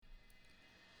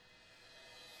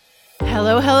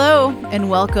Hello, hello, and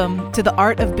welcome to The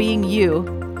Art of Being You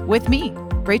with me,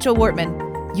 Rachel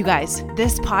Wortman. You guys,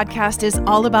 this podcast is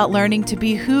all about learning to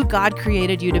be who God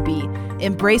created you to be,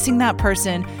 embracing that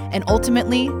person, and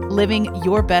ultimately living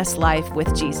your best life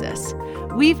with Jesus.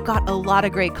 We've got a lot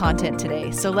of great content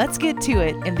today, so let's get to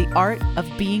it in The Art of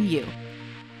Being You.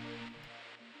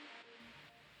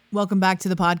 Welcome back to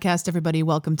the podcast, everybody.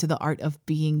 Welcome to The Art of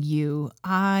Being You.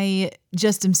 I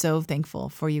just am so thankful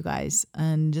for you guys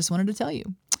and just wanted to tell you.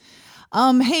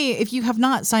 Hey, if you have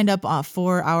not signed up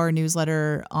for our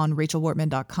newsletter on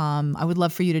rachelwortman.com, I would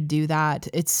love for you to do that.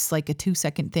 It's like a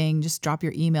 2-second thing. Just drop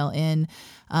your email in.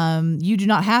 You do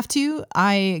not have to.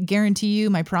 I guarantee you,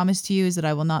 my promise to you is that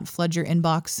I will not flood your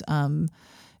inbox.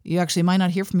 You actually might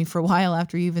not hear from me for a while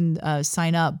after you even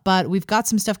sign up, but we've got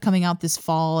some stuff coming out this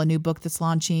fall, a new book that's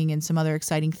launching and some other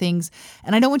exciting things.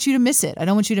 And I don't want you to miss it. I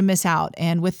don't want you to miss out.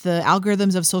 And with the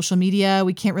algorithms of social media,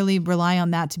 we can't really rely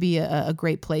on that to be a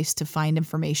great place to find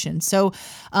information. So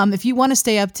if you want to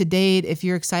stay up to date, if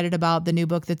you're excited about the new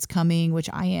book that's coming, which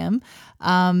I am,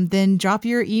 then drop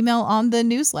your email on the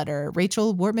newsletter,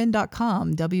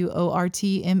 rachelwortman.com,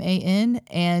 WORTMAN.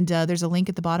 And there's a link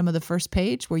at the bottom of the first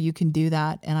page where you can do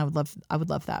that. And I would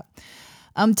love that.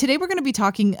 Today we're going to be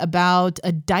talking about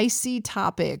a dicey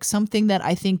topic, something that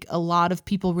I think a lot of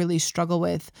people really struggle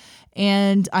with.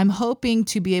 And I'm hoping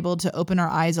to be able to open our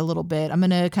eyes a little bit. I'm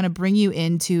going to kind of bring you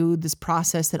into this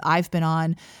process that I've been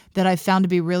on that I've found to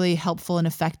be really helpful and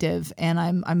effective. And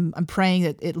I'm praying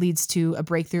that it leads to a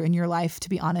breakthrough in your life, to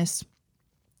be honest.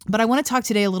 But I want to talk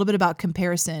today a little bit about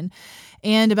comparison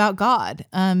and about God.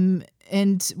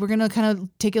 And we're going to kind of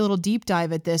take a little deep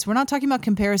dive at this. We're not talking about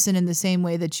comparison in the same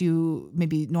way that you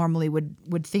maybe normally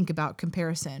would think about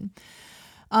comparison.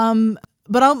 But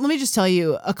let me just tell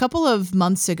you, a couple of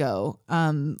months ago,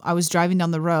 I was driving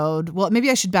down the road. Well, maybe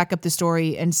I should back up the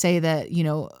story and say that,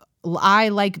 I,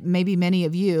 like maybe many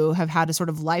of you, have had a sort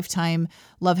of lifetime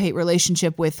love-hate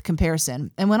relationship with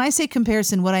comparison. And when I say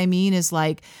comparison, what I mean is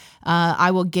like, I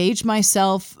will gauge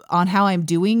myself on how I'm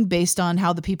doing based on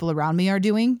how the people around me are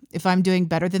doing. If I'm doing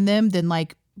better than them, then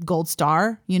like gold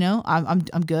star, I'm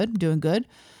good, I'm doing good.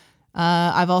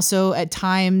 I've also at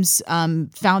times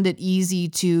found it easy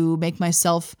to make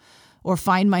myself or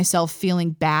find myself feeling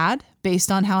bad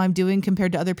based on how I'm doing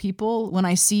compared to other people. When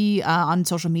I see on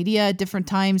social media at different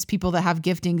times, people that have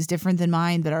giftings different than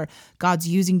mine that are God's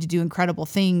using to do incredible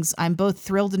things, I'm both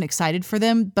thrilled and excited for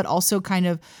them, but also kind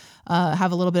of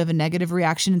have a little bit of a negative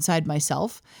reaction inside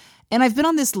myself. And I've been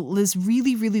on this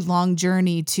really, really long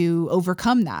journey to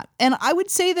overcome that. And I would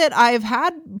say that I've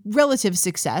had relative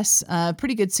success,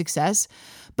 pretty good success.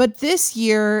 But this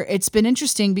year, it's been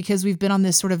interesting because we've been on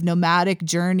this sort of nomadic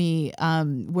journey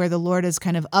where the Lord has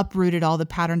kind of uprooted all the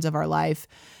patterns of our life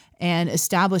and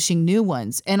establishing new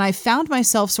ones. And I found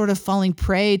myself sort of falling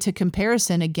prey to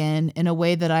comparison again in a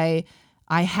way that I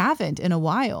haven't in a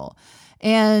while.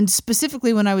 And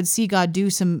specifically when I would see God do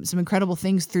some incredible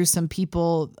things through some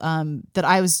people that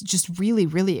I was just really,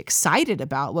 really excited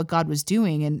about what God was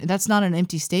doing. And that's not an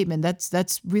empty statement.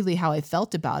 That's really how I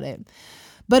felt about it.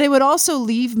 But it would also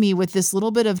leave me with this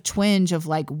little bit of twinge of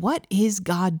like, what is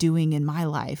God doing in my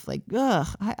life? Like,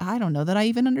 I don't know that I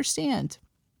even understand.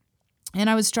 And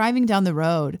I was driving down the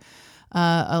road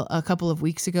a couple of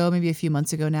weeks ago, maybe a few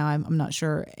months ago now, I'm not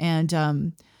sure.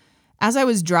 And as I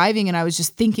was driving and I was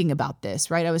just thinking about this,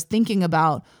 right? I was thinking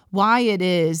about why it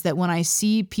is that when I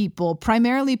see people,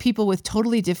 primarily people with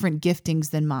totally different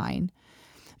giftings than mine,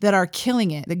 that are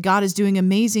killing it, that God is doing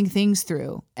amazing things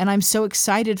through, and I'm so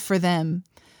excited for them.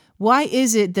 Why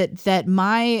is it that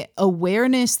my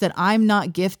awareness that I'm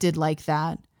not gifted like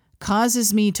that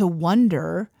causes me to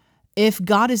wonder if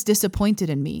God is disappointed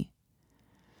in me?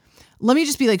 Let me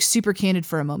just be like super candid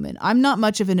for a moment. I'm not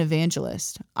much of an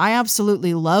evangelist. I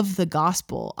absolutely love the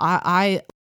gospel.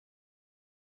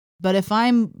 But if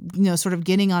I'm, sort of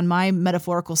getting on my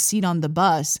metaphorical seat on the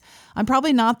bus, I'm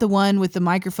probably not the one with the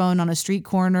microphone on a street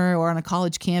corner or on a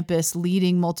college campus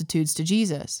leading multitudes to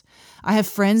Jesus. I have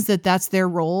friends that's their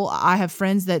role. I have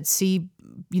friends that see,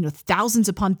 thousands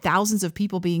upon thousands of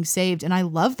people being saved. And I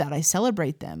love that. I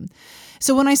celebrate them.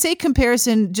 So when I say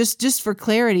comparison, just for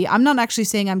clarity, I'm not actually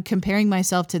saying I'm comparing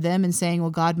myself to them and saying,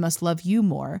 well, God must love you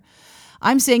more.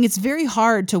 I'm saying it's very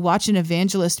hard to watch an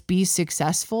evangelist be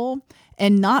successful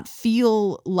and not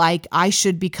feel like I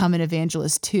should become an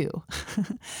evangelist too.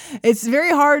 It's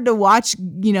very hard to watch,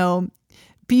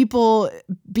 people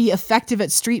be effective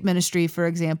at street ministry, for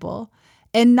example,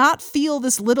 and not feel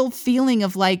this little feeling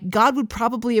of like, God would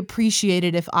probably appreciate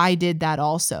it if I did that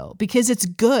also, because it's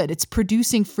good. It's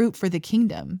producing fruit for the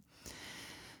kingdom.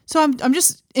 So I'm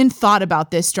just in thought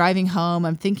about this driving home.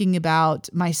 I'm thinking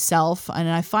about myself, and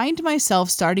I find myself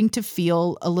starting to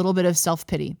feel a little bit of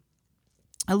self-pity.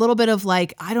 A little bit of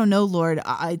like, I don't know, Lord.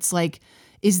 It's like,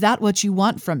 is that what you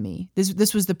want from me?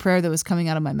 This was the prayer that was coming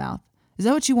out of my mouth. Is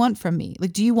that what you want from me?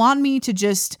 Like, do you want me to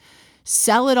just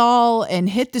sell it all and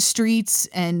hit the streets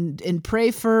and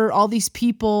pray for all these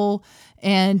people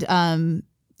and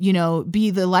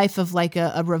be the life of like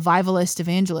a revivalist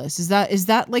evangelist? Is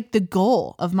that like the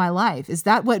goal of my life? Is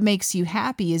that what makes you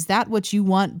happy? Is that what you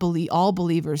want all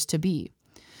believers to be?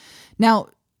 Now,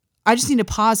 I just need to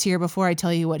pause here before I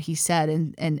tell you what he said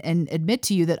and admit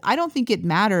to you that I don't think it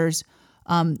matters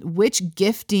which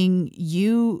gifting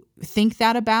you think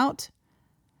that about,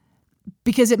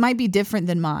 because it might be different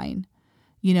than mine.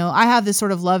 I have this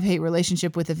sort of love-hate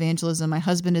relationship with evangelism. My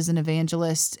husband is an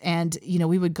evangelist, and,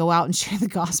 we would go out and share the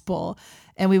gospel,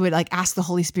 and we would like ask the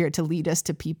Holy Spirit to lead us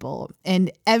to people.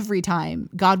 And every time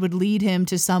God would lead him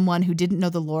to someone who didn't know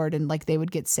the Lord, and like they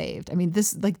would get saved. I mean,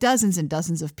 this like dozens and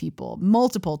dozens of people,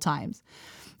 multiple times.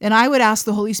 And I would ask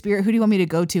the Holy Spirit, who do you want me to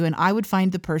go to? And I would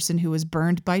find the person who was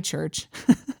burned by church.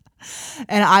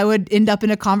 And I would end up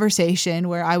in a conversation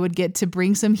where I would get to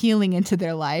bring some healing into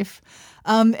their life.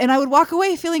 And I would walk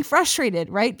away feeling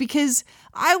frustrated, right? Because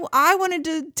I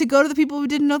wanted to go to the people who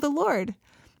didn't know the Lord,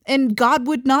 and God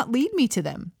would not lead me to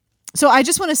them. So I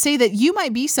just want to say that you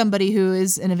might be somebody who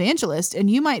is an evangelist, and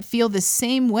you might feel the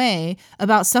same way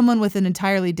about someone with an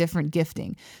entirely different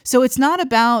gifting. So it's not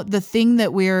about the thing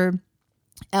that we're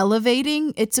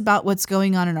elevating. It's about what's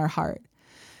going on in our heart.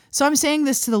 So I'm saying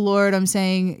this to the Lord. I'm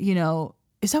saying,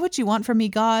 is that what you want from me,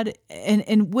 God?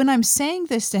 And when I'm saying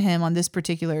this to him on this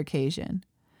particular occasion,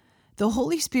 the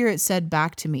Holy Spirit said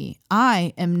back to me,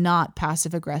 I am not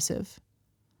passive aggressive.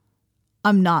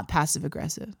 I'm not passive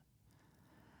aggressive.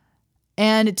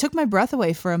 And it took my breath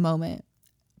away for a moment,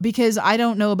 because I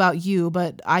don't know about you,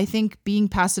 but I think being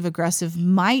passive aggressive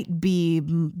might be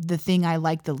the thing I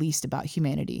like the least about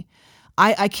humanity.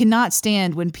 I cannot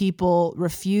stand when people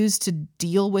refuse to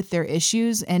deal with their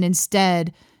issues and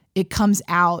instead it comes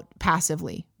out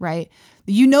passively, right?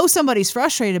 Somebody's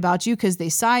frustrated about you because they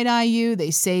side-eye you.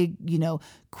 They say,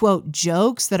 quote,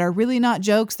 jokes that are really not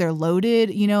jokes. They're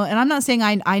loaded, and I'm not saying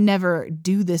I never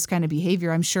do this kind of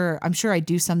behavior. I'm sure I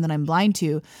do some that I'm blind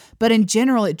to, but in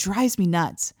general, it drives me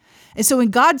nuts. And so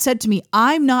when God said to me,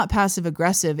 I'm not passive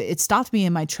aggressive, it stopped me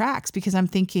in my tracks, because I'm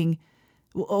thinking,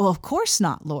 well, of course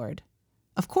not, Lord.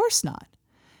 Of course not.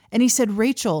 And he said,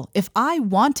 Rachel, if I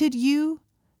wanted you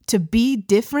to be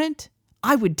different,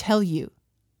 I would tell you.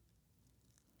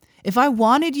 If I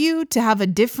wanted you to have a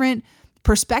different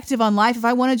perspective on life, if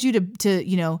I wanted you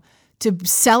to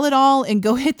sell it all and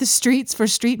go hit the streets for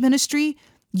street ministry,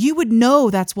 you would know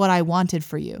that's what I wanted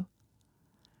for you.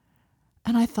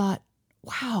 And I thought,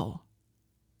 wow.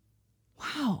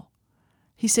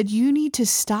 He said, you need to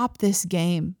stop this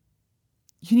game.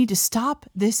 You need to stop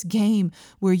this game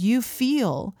where you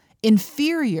feel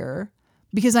inferior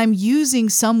because I'm using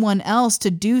someone else to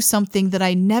do something that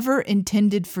I never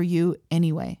intended for you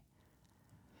anyway.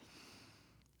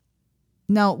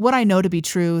 Now, what I know to be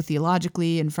true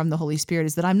theologically and from the Holy Spirit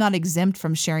is that I'm not exempt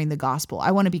from sharing the gospel.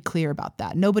 I want to be clear about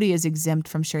that. Nobody is exempt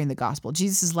from sharing the gospel.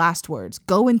 Jesus' last words,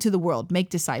 go into the world, make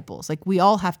disciples. Like, we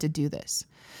all have to do this.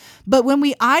 But when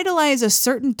we idolize a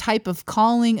certain type of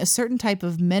calling, a certain type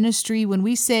of ministry, when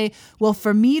we say, well,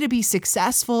 for me to be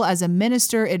successful as a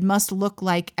minister, it must look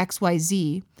like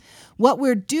XYZ, what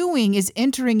we're doing is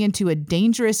entering into a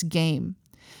dangerous game.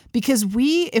 Because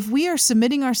if we are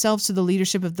submitting ourselves to the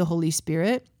leadership of the Holy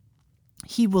Spirit,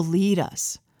 he will lead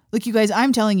us. Look, you guys,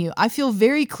 I'm telling you, I feel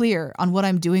very clear on what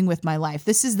I'm doing with my life.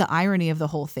 This is the irony of the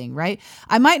whole thing, right?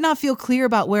 I might not feel clear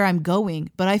about where I'm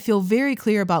going, but I feel very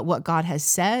clear about what God has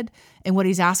said and what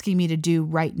he's asking me to do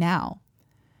right now.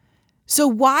 So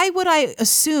why would I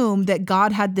assume that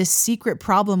God had this secret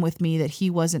problem with me that he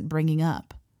wasn't bringing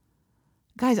up?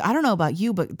 Guys, I don't know about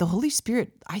you, but the Holy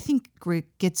Spirit, I think,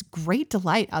 gets great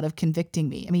delight out of convicting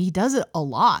me. I mean, he does it a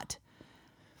lot.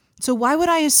 So why would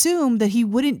I assume that he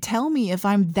wouldn't tell me if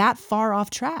I'm that far off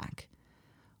track?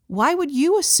 Why would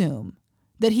you assume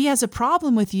that he has a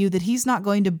problem with you that he's not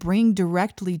going to bring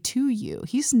directly to you?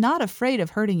 He's not afraid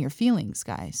of hurting your feelings,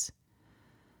 guys.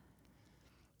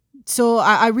 So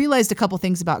I realized a couple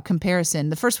things about comparison.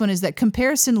 The first one is that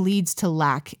comparison leads to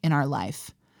lack in our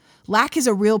life. Lack is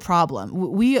a real problem.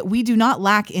 We do not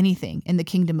lack anything in the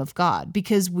kingdom of God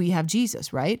because we have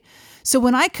Jesus, right? So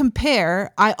when I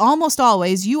compare, you almost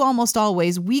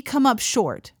always, we come up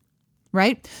short,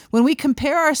 right? When we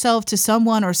compare ourselves to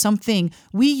someone or something,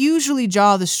 we usually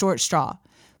draw the short straw,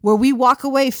 where we walk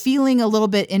away feeling a little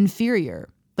bit inferior.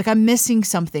 Like I'm missing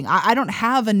something. I don't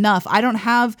have enough. I don't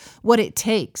have what it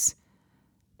takes.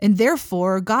 And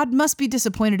therefore, God must be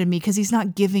disappointed in me because he's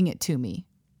not giving it to me.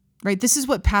 Right? This is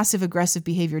what passive aggressive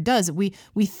behavior does. We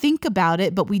think about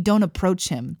it, but we don't approach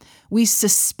him. We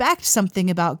suspect something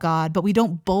about God, but we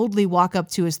don't boldly walk up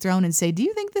to his throne and say, "Do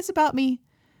you think this about me?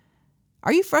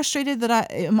 Are you frustrated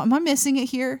that am I missing it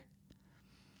here?"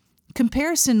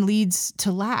 Comparison leads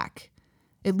to lack.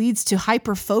 It leads to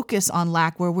hyper focus on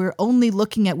lack, where we're only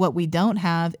looking at what we don't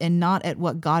have and not at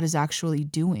what God is actually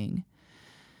doing.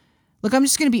 Look, I'm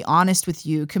just going to be honest with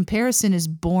you. Comparison is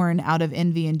born out of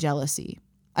envy and jealousy.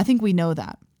 I think we know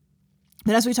that.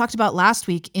 But as we talked about last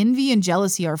week, envy and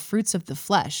jealousy are fruits of the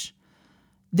flesh.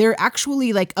 They're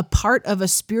actually like a part of a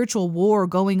spiritual war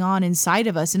going on inside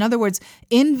of us. In other words,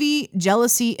 envy,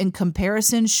 jealousy, and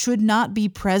comparison should not be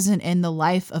present in the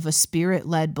life of a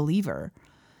spirit-led believer.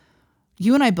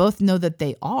 You and I both know that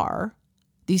they are.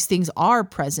 These things are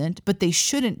present, but they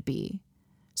shouldn't be.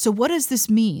 So what does this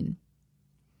mean?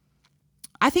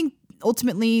 I think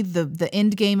ultimately the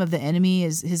end game of the enemy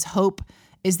is his hope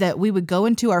is that we would go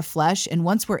into our flesh, and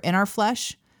once we're in our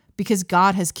flesh, because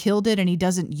God has killed it and he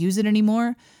doesn't use it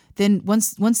anymore, then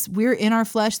once we're in our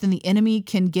flesh, then the enemy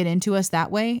can get into us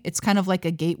that way. It's kind of like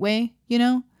a gateway,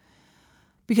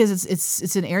 because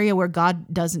it's an area where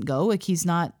God doesn't go. Like he's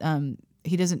not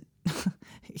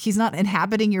he's not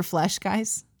inhabiting your flesh,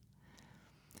 guys.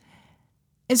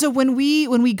 And so when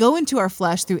we go into our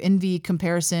flesh through envy,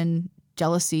 comparison,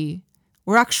 jealousy,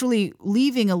 we're actually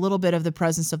leaving a little bit of the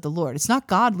presence of the Lord. It's not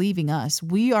God leaving us.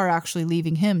 We are actually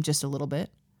leaving him just a little bit.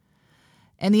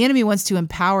 And the enemy wants to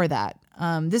empower that.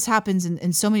 This happens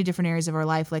in so many different areas of our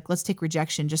life. Like, let's take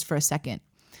rejection just for a second.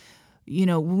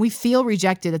 When we feel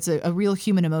rejected, it's a real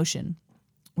human emotion.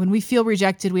 When we feel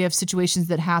rejected, we have situations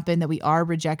that happen that we are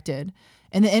rejected.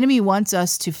 And the enemy wants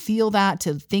us to feel that,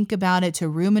 to think about it, to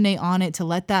ruminate on it, to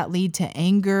let that lead to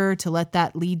anger, to let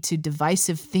that lead to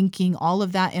divisive thinking, all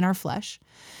of that in our flesh.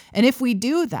 And if we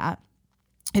do that,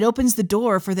 it opens the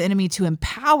door for the enemy to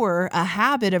empower a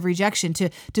habit of rejection, to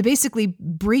basically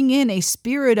bring in a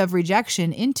spirit of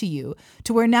rejection into you,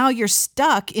 to where now you're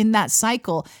stuck in that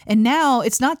cycle. And now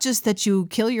it's not just that you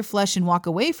kill your flesh and walk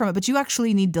away from it, but you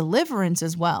actually need deliverance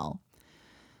as well.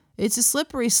 It's a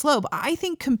slippery slope. I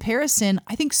think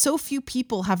so few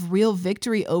people have real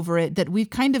victory over it that we've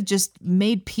kind of just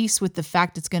made peace with the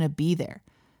fact it's going to be there.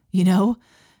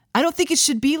 I don't think it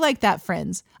should be like that,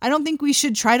 friends. I don't think we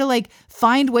should try to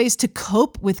find ways to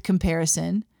cope with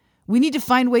comparison. We need to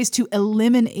find ways to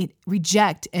eliminate,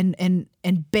 reject, and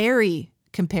bury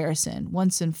comparison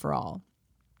once and for all.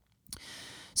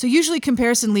 So usually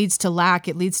comparison leads to lack.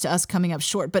 It leads to us coming up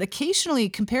short. But occasionally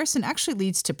comparison actually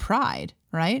leads to pride,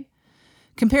 right?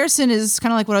 Comparison is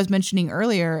kind of like what I was mentioning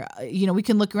earlier. We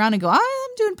can look around and go,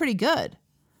 I'm doing pretty good.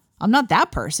 I'm not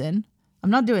that person. I'm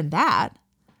not doing that.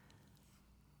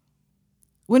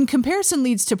 When comparison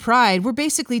leads to pride, we're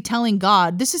basically telling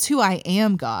God, this is who I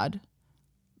am, God.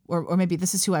 Or maybe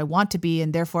this is who I want to be,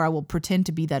 and therefore I will pretend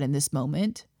to be that in this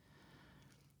moment.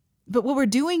 But what we're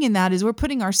doing in that is we're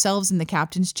putting ourselves in the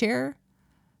captain's chair.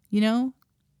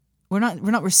 We're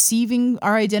not receiving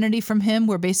our identity from him.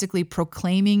 We're basically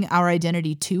proclaiming our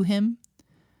identity to him.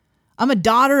 I'm a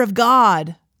daughter of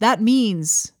God. That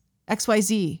means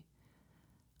XYZ.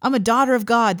 I'm a daughter of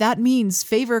God. That means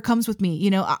favor comes with me.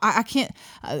 I can't,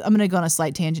 I'm going to go on a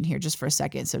slight tangent here just for a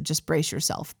second. So just brace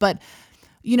yourself. But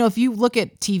if you look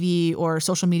at TV or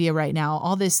social media right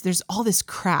now, there's all this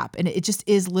crap, and it just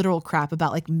is literal crap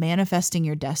about manifesting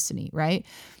your destiny, right?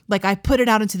 I put it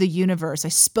out into the universe. I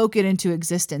spoke it into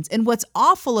existence. And what's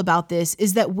awful about this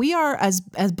is that we are, as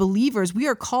believers, we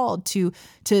are called to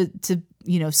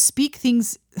speak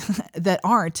things that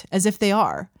aren't as if they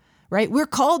are, right? We're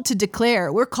called to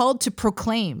declare, we're called to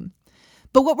proclaim.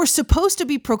 But what we're supposed to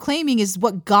be proclaiming is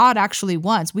what God actually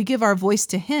wants. We give our voice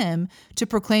to him to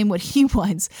proclaim what he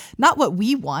wants, not what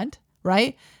we want,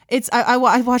 right? I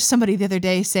watched somebody the other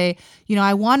day say,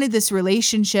 I wanted this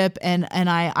relationship and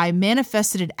I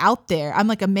manifested it out there. I'm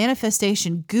like a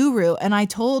manifestation guru. And I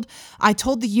told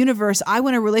the universe, I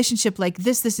want a relationship like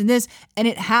this, and this, and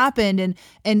it happened. And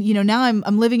now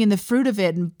I'm living in the fruit of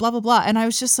it and blah, blah, blah. And I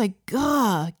was just like,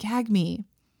 gag me.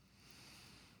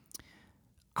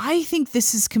 I think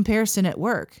this is comparison at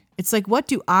work. It's like, what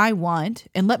do I want?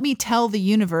 And let me tell the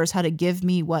universe how to give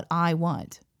me what I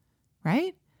want,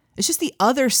 right? It's just the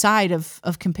other side of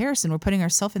comparison. We're putting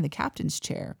ourselves in the captain's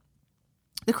chair.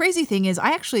 The crazy thing is,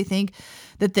 I actually think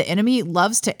that the enemy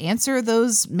loves to answer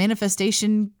those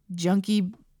manifestation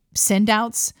junkie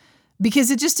send-outs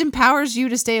because it just empowers you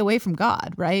to stay away from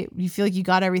God, right? You feel like you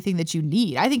got everything that you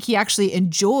need. I think he actually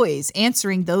enjoys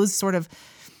answering those sort of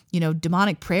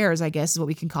demonic prayers, I guess is what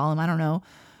we can call them. I don't know.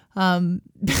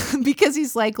 Because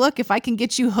he's like, look, if I can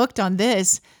get you hooked on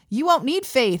this, you won't need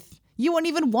faith. You won't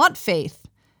even want faith,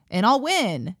 and I'll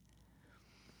win.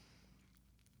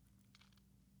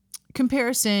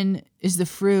 Comparison is the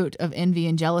fruit of envy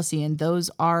and jealousy, and those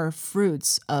are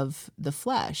fruits of the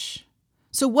flesh.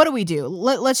 So what do we do?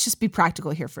 Let's just be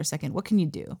practical here for a second. What can you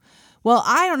do? Well,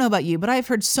 I don't know about you, but I've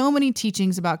heard so many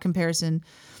teachings about comparison.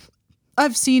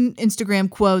 I've seen Instagram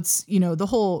quotes, the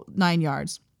whole 9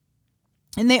 yards.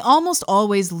 And they almost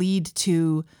always lead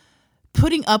to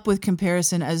putting up with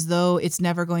comparison as though it's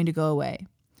never going to go away.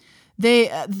 They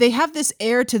have this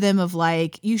air to them of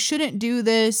like, you shouldn't do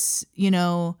this,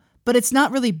 but it's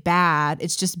not really bad.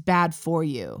 It's just bad for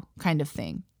you kind of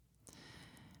thing.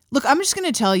 Look, I'm just going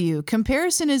to tell you,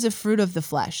 comparison is a fruit of the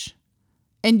flesh.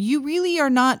 And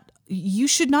you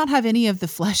should not have any of the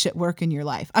flesh at work in your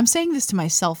life. I'm saying this to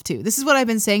myself too. This is what I've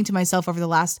been saying to myself over the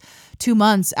last 2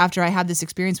 months after I had this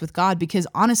experience with God, because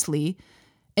honestly,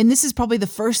 and this is probably the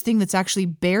first thing that's actually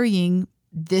burying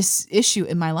this issue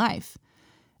in my life.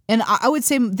 And I would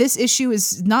say this issue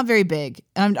is not very big.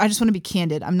 And I just want to be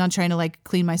candid. I'm not trying to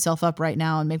clean myself up right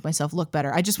now and make myself look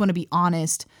better. I just want to be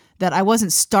honest that I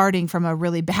wasn't starting from a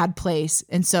really bad place.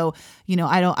 And so,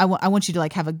 I want you to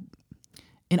have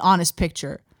an honest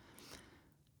picture.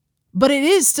 But it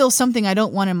is still something I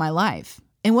don't want in my life.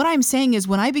 And what I'm saying is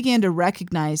when I began to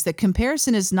recognize that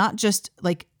comparison is not just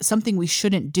something we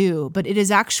shouldn't do, but it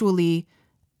is actually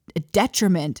a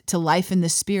detriment to life in the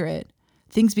spirit,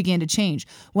 things began to change.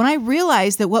 When I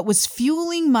realized that what was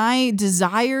fueling my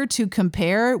desire to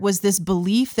compare was this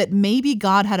belief that maybe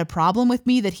God had a problem with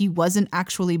me that he wasn't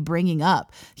actually bringing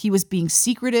up. He was being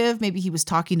secretive. Maybe he was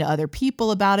talking to other people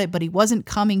about it, but he wasn't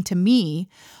coming to me.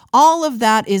 All of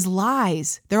that is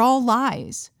lies. They're all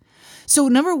lies. So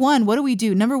number one, what do we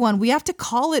do? Number one, we have to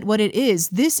call it what it is.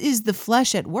 This is the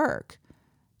flesh at work.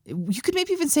 You could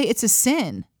maybe even say it's a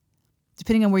sin,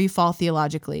 depending on where you fall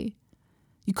theologically.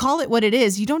 You call it what it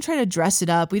is. You don't try to dress it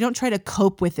up. We don't try to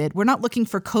cope with it. We're not looking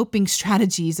for coping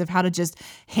strategies of how to just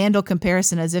handle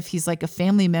comparison as if he's like a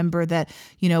family member that,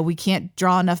 we can't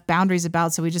draw enough boundaries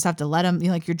about. So we just have to let him,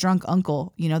 like your drunk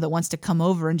uncle, that wants to come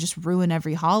over and just ruin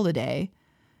every holiday.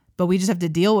 But we just have to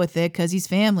deal with it because he's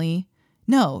family.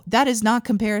 No, that is not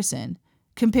comparison.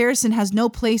 Comparison has no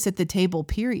place at the table,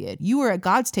 period. You are at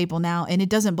God's table now and it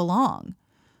doesn't belong.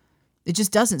 It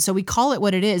just doesn't. So we call it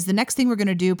what it is. The next thing we're going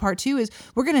to do, part 2, is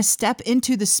we're going to step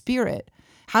into the spirit.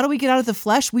 How do we get out of the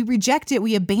flesh? We reject it.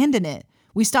 We abandon it.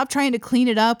 We stop trying to clean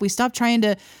it up. We stop trying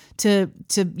to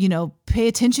pay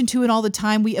attention to it all the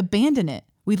time. We abandon it.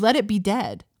 We let it be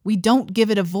dead. We don't give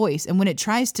it a voice. And when it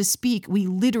tries to speak, we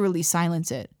literally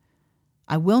silence it.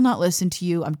 I will not listen to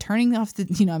you. I'm turning off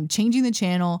I'm changing the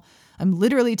channel. I'm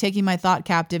literally taking my thought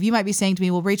captive. You might be saying to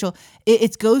me, well, Rachel,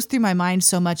 it goes through my mind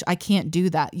so much. I can't do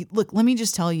that. Look, let me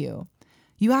just tell you,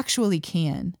 you actually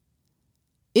can.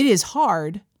 It is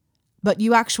hard, but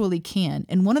you actually can.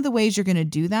 And one of the ways you're going to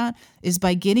do that is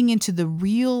by getting into the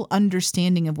real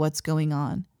understanding of what's going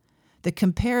on. The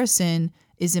comparison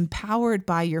is empowered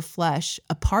by your flesh,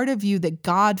 a part of you that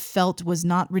God felt was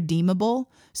not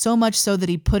redeemable, so much so that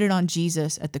he put it on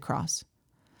Jesus at the cross.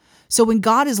 So when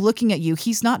God is looking at you,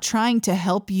 he's not trying to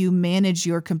help you manage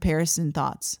your comparison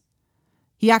thoughts.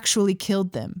 He actually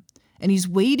killed them. And he's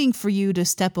waiting for you to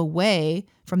step away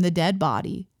from the dead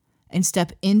body and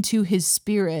step into his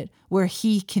spirit where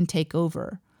he can take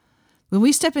over. When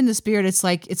we step in the spirit, it's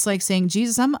like saying,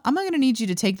 Jesus, I'm going to need you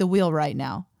to take the wheel right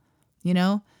now.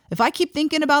 If I keep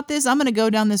thinking about this, I'm going to go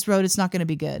down this road. It's not going to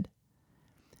be good.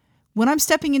 When I'm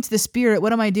stepping into the spirit,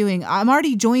 what am I doing? I'm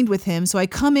already joined with him. So I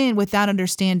come in with that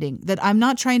understanding that I'm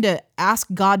not trying to ask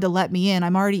God to let me in.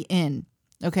 I'm already in.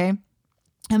 Okay.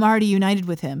 I'm already united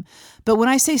with him. But when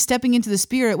I say stepping into the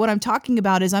spirit, what I'm talking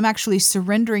about is I'm actually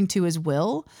surrendering to his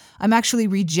will. I'm actually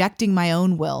rejecting my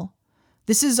own will.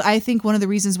 This is, I think, one of the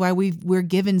reasons why we're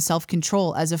given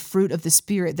self-control as a fruit of the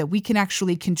spirit, that we can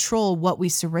actually control what we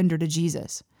surrender to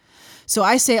Jesus. So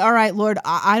I say, all right, Lord,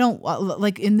 I don't,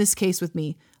 like in this case with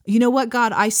me, you know what,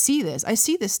 God, I see this. I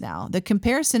see this now. The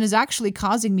comparison is actually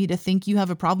causing me to think you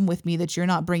have a problem with me that you're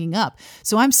not bringing up.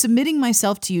 So I'm submitting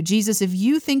myself to you. Jesus, if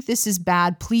you think this is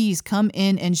bad, please come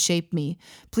in and shape me.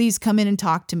 Please come in and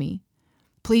talk to me.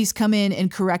 Please come in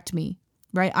and correct me,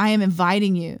 right? I am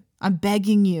inviting you. I'm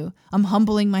begging you. I'm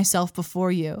humbling myself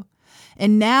before you.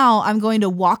 And now I'm going to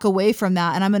walk away from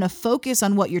that and I'm going to focus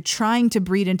on what you're trying to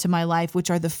breed into my life, which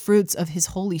are the fruits of his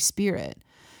Holy Spirit.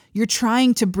 You're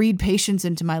trying to breed patience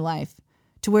into my life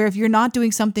to where if you're not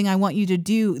doing something I want you to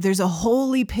do, there's a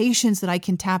holy patience that I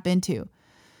can tap into.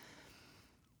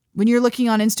 When you're looking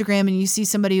on Instagram and you see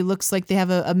somebody who looks like they have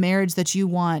a marriage that you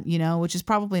want, which is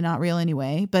probably not real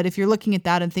anyway. But if you're looking at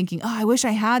that and thinking, oh, I wish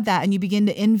I had that. And you begin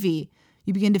to envy,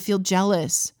 you begin to feel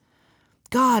jealous.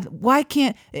 God, why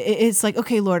can't, it's like,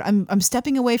 okay, Lord, I'm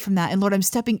stepping away from that. And Lord, I'm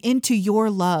stepping into your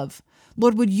love.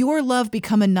 Lord, would your love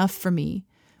become enough for me?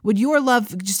 Would your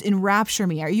love just enrapture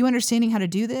me? Are you understanding how to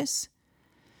do this?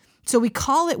 So we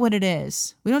call it what it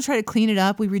is. We don't try to clean it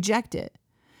up. We reject it.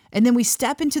 And then we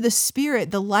step into the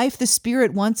Spirit, the life the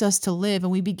Spirit wants us to live,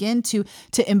 and we begin to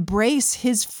embrace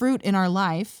his fruit in our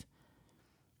life.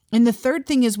 And the third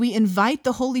thing is we invite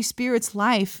the Holy Spirit's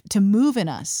life to move in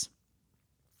us.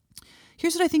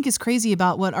 Here's what I think is crazy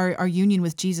about what our union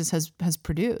with Jesus has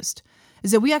produced,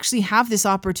 is that we actually have this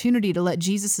opportunity to let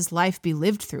Jesus' life be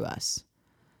lived through us,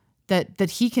 that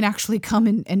he can actually come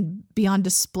and be on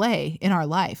display in our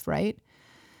life, right?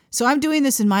 So I'm doing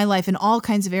this in my life in all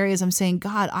kinds of areas. I'm saying,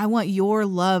 God, I want your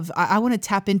love. I want to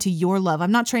tap into your love.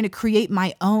 I'm not trying to create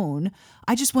my own.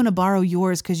 I just want to borrow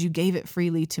yours because you gave it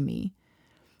freely to me.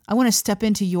 I want to step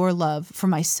into your love for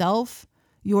myself,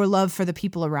 your love for the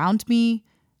people around me,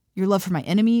 your love for my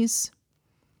enemies.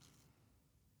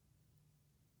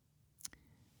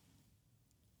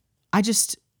 I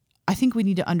think we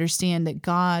need to understand that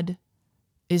God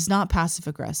is not passive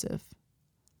aggressive.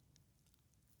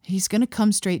 He's going to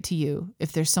come straight to you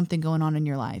if there's something going on in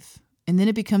your life. And then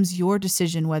it becomes your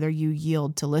decision whether you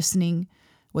yield to listening,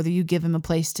 whether you give him a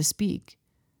place to speak.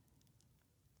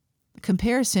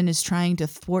 Comparison is trying to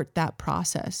thwart that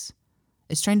process.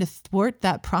 It's trying to thwart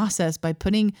that process by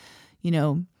putting,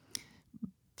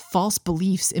 false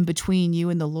beliefs in between you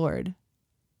and the Lord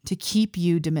to keep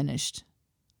you diminished.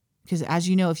 Because as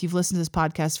you know, if you've listened to this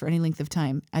podcast for any length of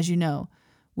time, as you know,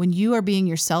 when you are being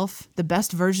yourself, the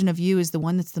best version of you is the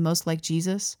one that's the most like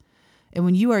Jesus. And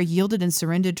when you are yielded and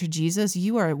surrendered to Jesus,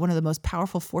 you are one of the most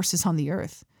powerful forces on the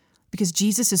earth because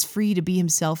Jesus is free to be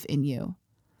himself in you.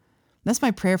 That's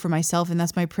my prayer for myself, and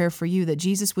that's my prayer for you, that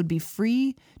Jesus would be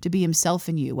free to be himself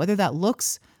in you, whether that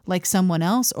looks like someone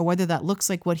else or whether that looks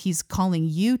like what he's calling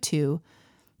you to.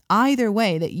 Either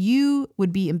way, that you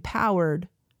would be empowered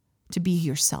to be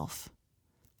yourself,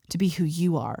 to be who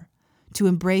you are, to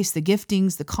embrace the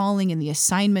giftings, the calling, and the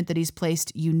assignment that he's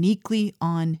placed uniquely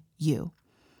on you.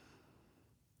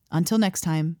 Until next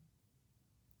time,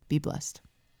 be blessed.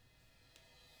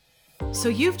 So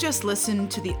you've just listened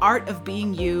to The Art of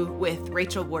Being You with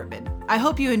Rachel Wortman. I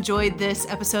hope you enjoyed this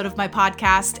episode of my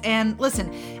podcast. And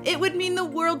listen, it would mean the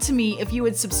world to me if you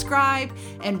would subscribe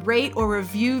and rate or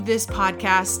review this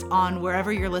podcast on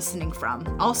wherever you're listening from.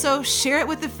 Also, share it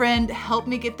with a friend. Help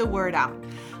me get the word out.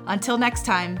 Until next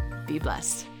time, be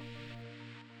blessed.